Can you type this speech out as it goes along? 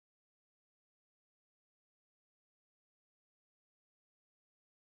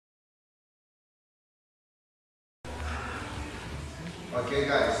Okay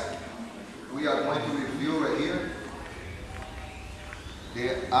guys, we are going to review right here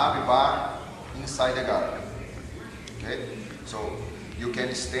the arm bar inside the guard. Okay, so you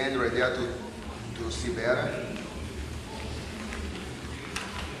can stand right there to see better.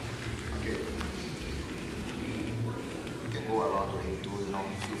 Okay, you can go around right here too, you know,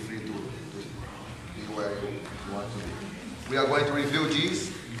 feel free to be where you want to be. We are going to review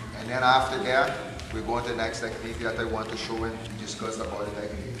these, and then after that we go on to the next technique that I want to show and discuss about the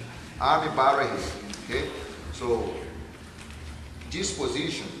technique. Arm bar right here, okay? So, this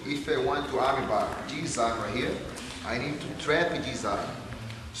position, if I want to arm bar this arm right here, I need to trap this arm.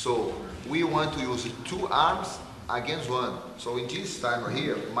 So, we want to use two arms against one. So, in this time right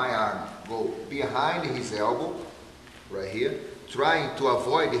here, my arm go behind his elbow, right here, trying to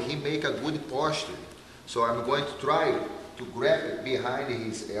avoid him make a good posture. So, I'm going to try to grab it behind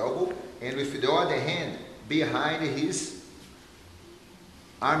his elbow, and with the other hand behind his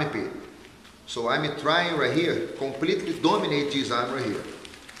armpit. So I'm trying right here, completely dominate this arm right here.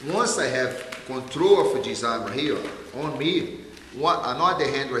 Once I have control of this arm right here on me, another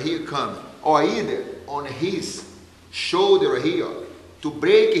hand right here comes, or either on his shoulder right here to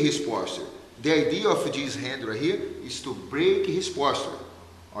break his posture. The idea of this hand right here is to break his posture,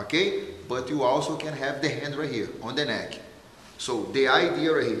 okay? But you also can have the hand right here on the neck. So the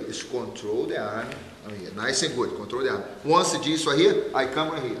idea right here is control the arm right here, nice and good, control the arm. Once this right here, I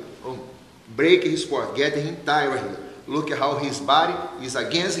come right here, break his posture, get him tight right here. Look at how his body is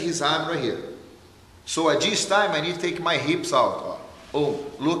against his arm right here. So at this time, I need to take my hips out.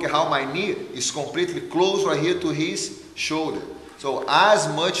 Look at how my knee is completely close right here to his shoulder. So as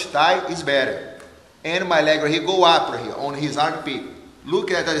much tight is better. And my leg right here go up right here on his armpit.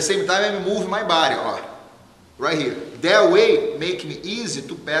 Look at the same time, I'm moving my body, right here. That way, make me easy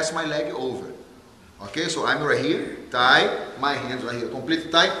to pass my leg over. Okay, so I'm right here, tight, my hands right here,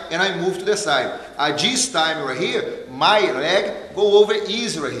 completely tight, and I move to the side. At this time right here, my leg go over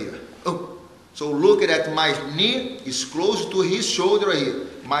easy right here. So look at that, my knee is close to his shoulder right here.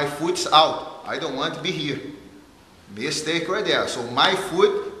 My foot's out. I don't want to be here. Mistake right there. So my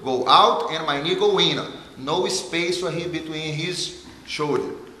foot go out and my knee go in. No space right here between his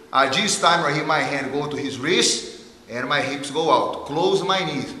shoulder. At this time right here, my hand go to his wrist and my hips go out. Close my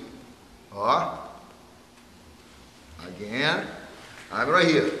knees. Again, I'm right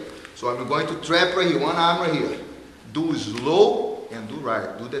here. So I'm going to trap right here, one arm right here. Do slow and do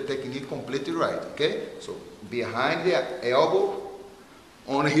right. Do the technique completely right, okay? So behind the elbow,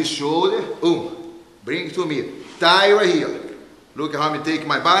 on his shoulder, bring it to me. Tie right here. Look at how I take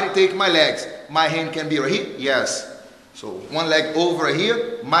my body, take my legs. My hand can be right here, yes. So one leg over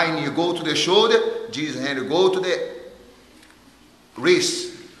here, my knee go to the shoulder, this hand go to the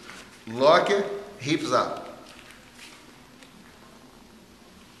wrist. Lock it, hips up.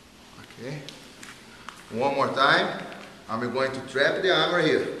 Okay. One more time. I'm going to trap the arm right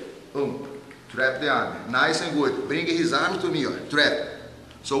here. Trap the arm. Nice and good. Bring his arm to me. Trap.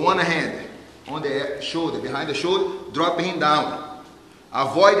 So one hand on the shoulder, behind the shoulder, drop him down.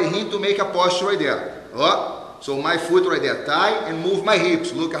 Avoid him to make a posture right there. So my foot right there, tie and move my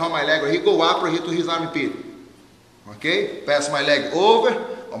hips. Look at how my leg right here go up right here to his armpit. Okay? Pass my leg over,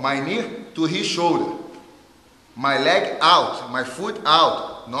 or my knee to his shoulder. My leg out, my foot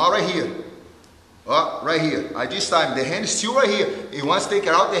out, not right here. Right here. At this time, the hand is still right here. He wants to take it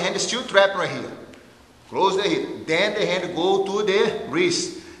out, the hand is still trapped right here. Close the hip. Then the hand go to the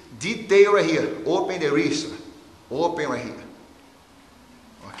wrist. Detail right here. Open the wrist. Open right here.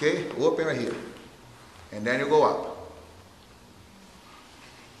 Okay? Open right here. And then you go up.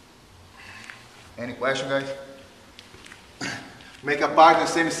 Any question, guys? Make a partner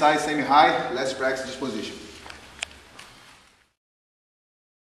same size, same height. Let's practice this position.